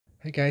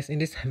Hey guys, in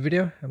this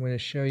video I'm going to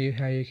show you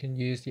how you can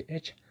use the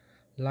edge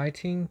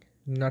lighting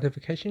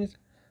notifications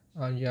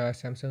on your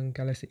Samsung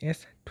Galaxy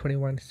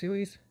S21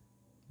 series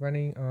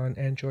running on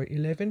Android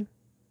 11.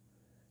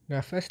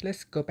 Now first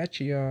let's go back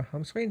to your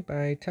home screen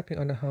by tapping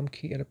on the home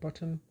key at the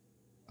bottom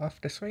of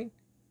the screen.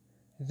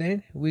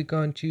 Then we're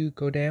going to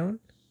go down,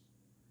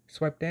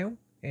 swipe down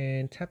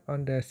and tap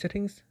on the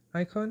settings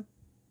icon.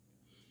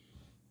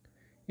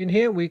 In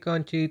here we're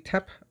going to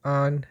tap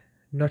on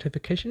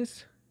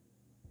notifications.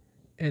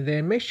 And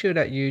then make sure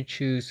that you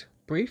choose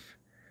brief,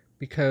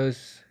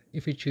 because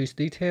if you choose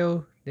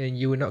detail, then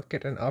you will not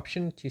get an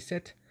option to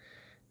set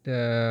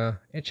the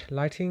edge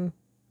lighting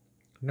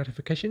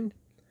notification.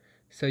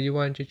 So you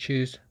want to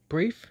choose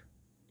brief.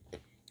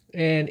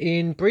 And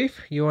in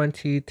brief, you want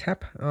to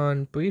tap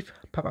on brief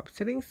pop-up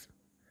settings.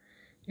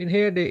 In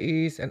here, there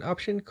is an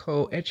option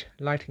called edge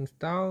lighting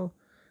style.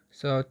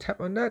 So tap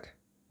on that.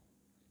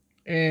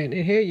 And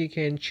in here, you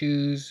can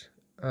choose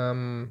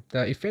the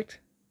effect,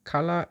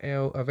 color,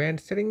 or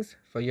advanced settings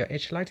for your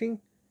edge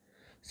lighting.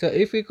 So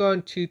if we're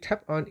going to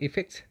tap on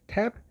effects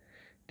tab,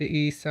 there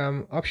is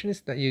some options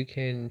that you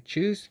can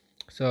choose.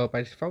 So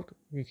by default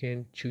you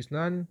can choose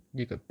none.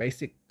 You got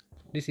basic,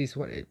 this is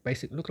what it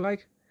basic look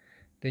like.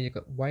 Then you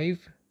got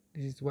wave,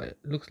 this is what it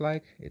looks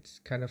like. It's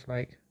kind of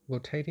like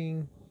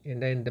rotating.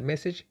 And then the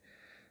message,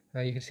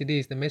 you can see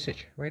this is the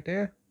message right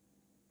there,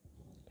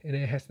 and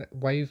it has that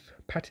wave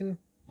pattern.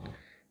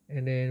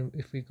 And then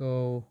if we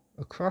go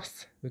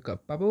across, we've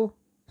got bubble.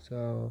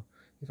 So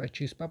if I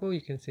choose bubble, you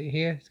can see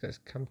here it's got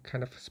some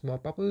kind of small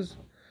bubbles,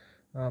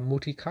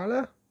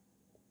 multicolor.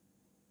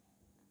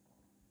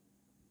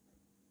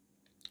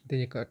 Then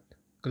you got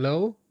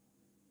glow.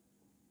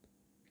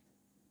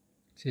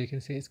 So you can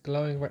see it's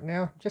glowing right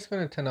now. I'm just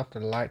going to turn off the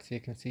light so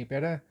you can see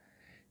better.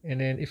 And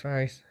then if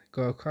I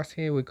go across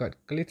here, we've got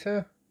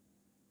glitter.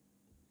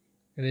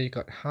 And then you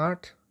got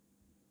heart.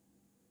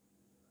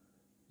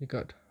 You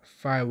got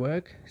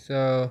firework.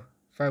 So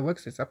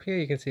fireworks is up here.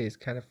 You can see it's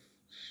kind of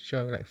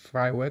showing like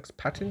fireworks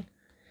pattern.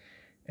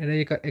 And then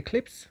you got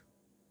eclipse.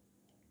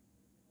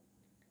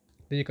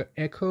 Then you got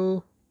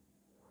echo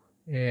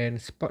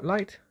and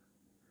spotlight.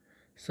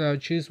 So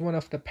choose one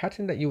of the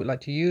pattern that you would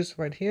like to use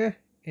right here,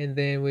 and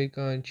then we're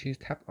going to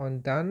tap on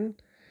done.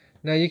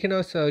 Now you can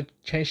also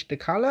change the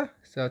color,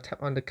 so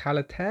tap on the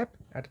color tab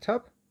at the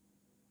top.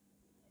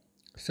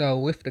 So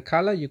with the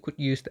color you could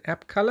use the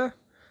app color,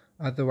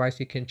 otherwise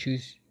you can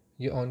choose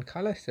your own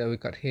color. So we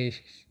got here,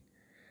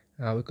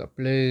 we've got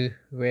blue,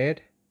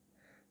 red,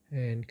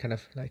 and kind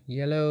of like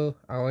yellow,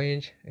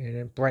 orange, and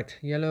then bright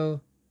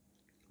yellow.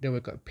 Then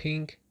we've got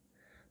pink,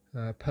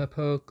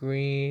 purple,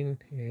 green,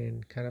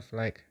 and kind of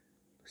like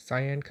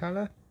cyan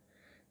color.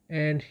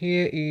 And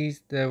here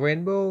is the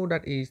rainbow,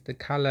 that is the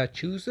color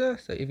chooser.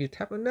 So if you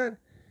tap on that,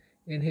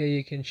 in here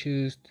you can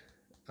choose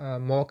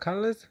more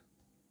colors,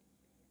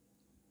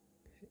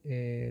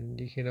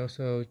 and you can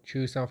also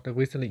choose some of the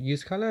recently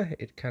used color.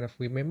 It kind of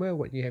remember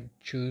what you have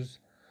choose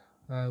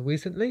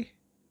recently,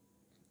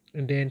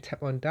 and then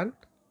tap on done.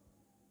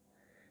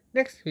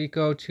 Next we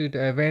go to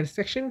the advanced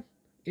section.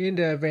 In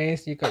the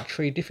advanced you got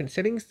 3 different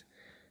settings.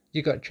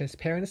 You got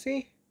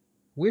transparency,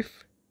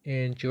 width,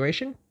 and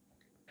duration.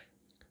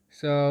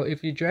 So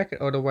if you drag it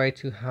all the way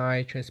to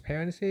high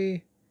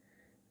transparency,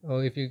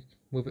 or if you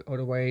move it all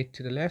the way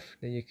to the left,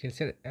 then you can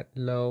set it at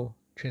low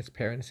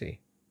transparency.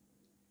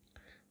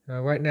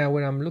 Right now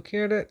when I'm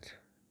looking at it,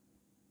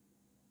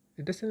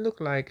 it doesn't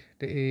look like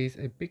there is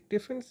a big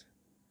difference.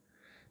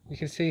 You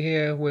can see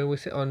here when we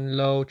set on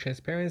low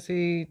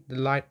transparency, the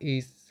light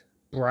is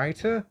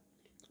brighter,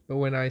 but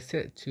when I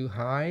set it to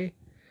high,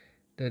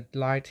 the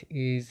light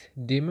is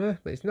dimmer.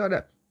 But it's not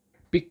that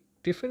big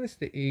difference.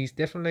 There is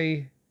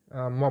definitely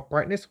more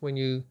brightness when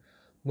you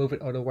move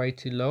it all the way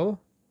to low.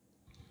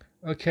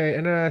 Okay,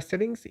 another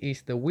settings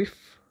is the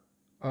width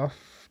of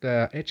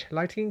the edge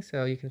lighting.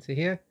 So you can see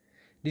here,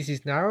 this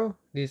is narrow,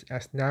 this is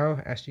as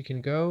narrow as you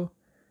can go.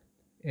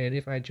 And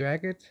if I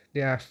drag it,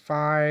 there are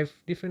 5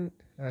 different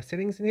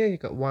settings in here. You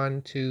got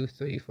 1, 2,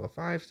 3, 4,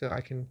 5. So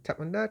I can tap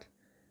on that.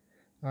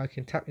 I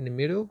can tap in the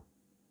middle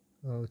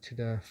or to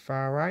the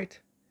far right,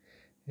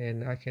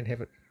 and I can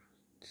have it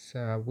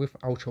with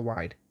ultra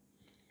wide.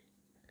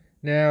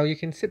 Now you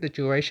can set the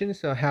duration,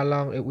 so how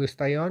long it will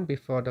stay on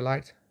before the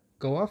lights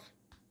go off.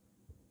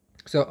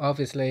 So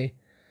obviously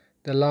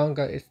the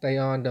longer it stay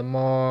on, the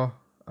more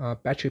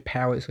battery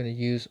power it's going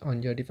to use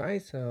on your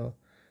device. So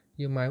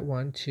you might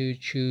want to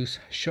choose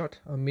short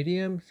or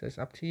medium, so it's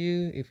up to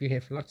you. If you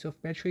have lots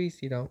of batteries,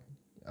 you don't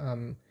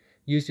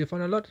use your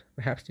phone a lot,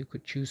 perhaps you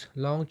could choose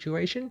long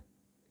duration.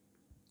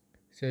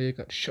 So you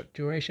got short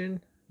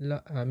duration,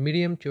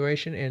 medium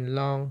duration, and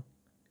long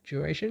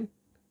duration.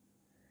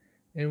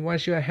 And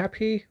once you are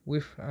happy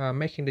with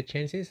making the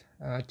changes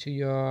to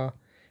your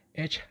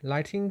edge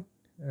lighting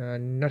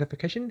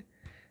notification,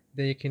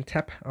 then you can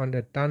tap on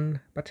the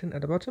done button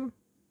at the bottom,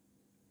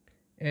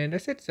 and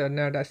that's it. So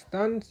now that's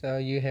done. So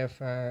you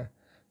have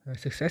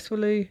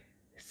successfully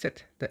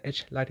set the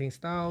edge lighting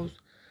styles.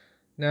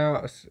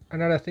 Now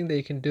another thing that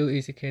you can do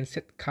is you can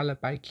set color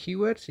by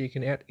keyword. So you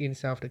can add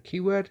inside of the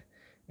keyword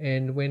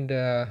And when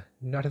the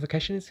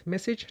notifications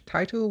message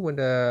title, when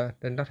the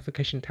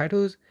notification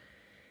titles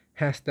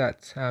has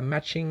that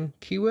matching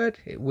keyword,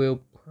 it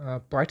will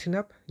brighten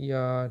up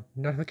your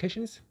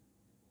notifications.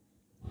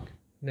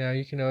 Now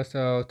you can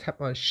also tap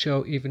on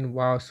show even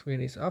while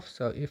screen is off.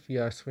 So if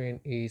your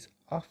screen is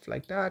off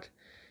like that,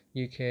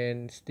 you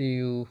can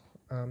still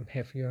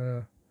have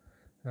your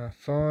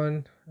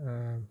phone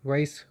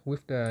raised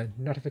with the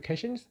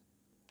notifications.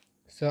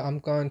 So I'm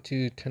going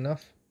to turn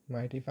off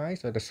my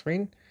device or the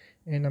screen,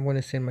 and I'm going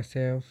to send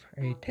myself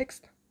a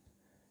text.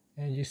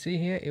 And you see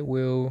here, it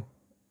will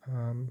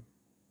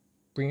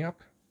bring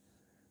up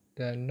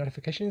the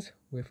notifications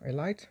with a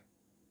light.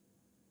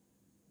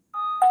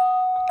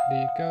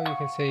 There you go. You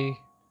can see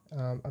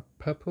a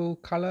purple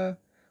color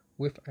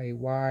with a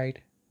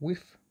wide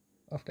width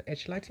of the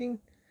edge lighting.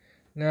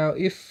 Now,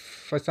 if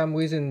for some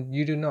reason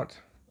you do not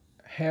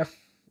have,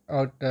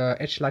 or the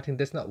edge lighting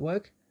does not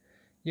work,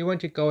 you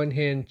want to go in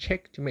here and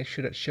check to make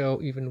sure that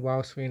show even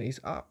while screen is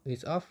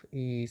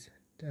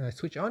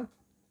switch on.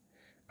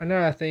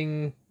 Another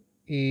thing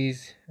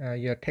is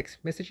your text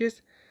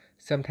messages.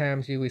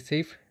 Sometimes you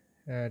receive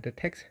the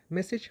text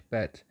message,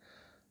 but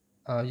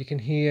you can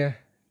hear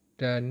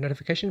the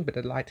notification, but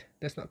the light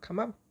does not come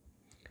up.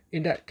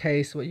 In that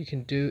case, what you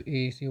can do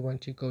is you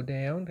want to go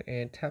down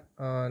and tap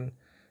on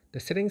the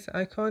settings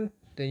icon.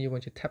 Then you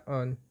want to tap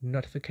on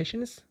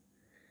notifications.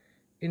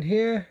 In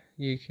here,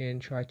 you can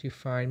try to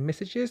find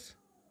messages.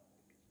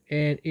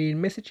 And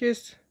in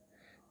messages,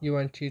 you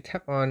want to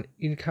tap on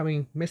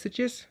incoming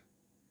messages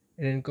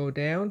and then go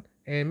down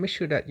and make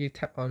sure that you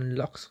tap on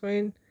lock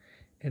screen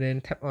and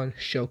then tap on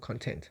show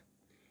content.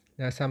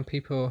 Now some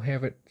people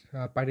have it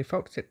by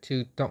default set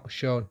to don't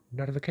show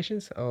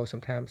notifications or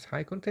sometimes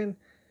high content,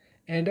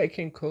 and that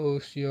can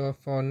cause your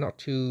phone not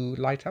to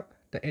light up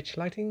the edge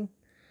lighting.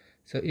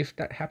 So if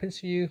that happens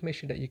to you, make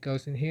sure that you go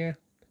in here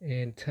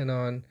and turn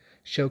on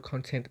show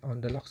content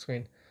on the lock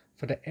screen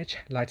for the edge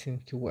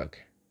lighting to work.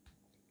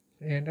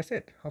 And that's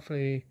it.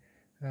 Hopefully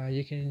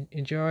you can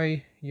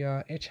enjoy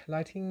your edge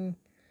lighting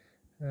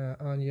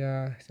on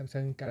your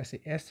Samsung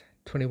Galaxy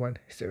S21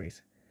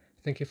 series.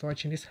 Thank you for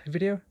watching this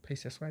video.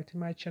 Please subscribe to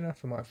my channel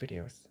for more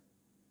videos.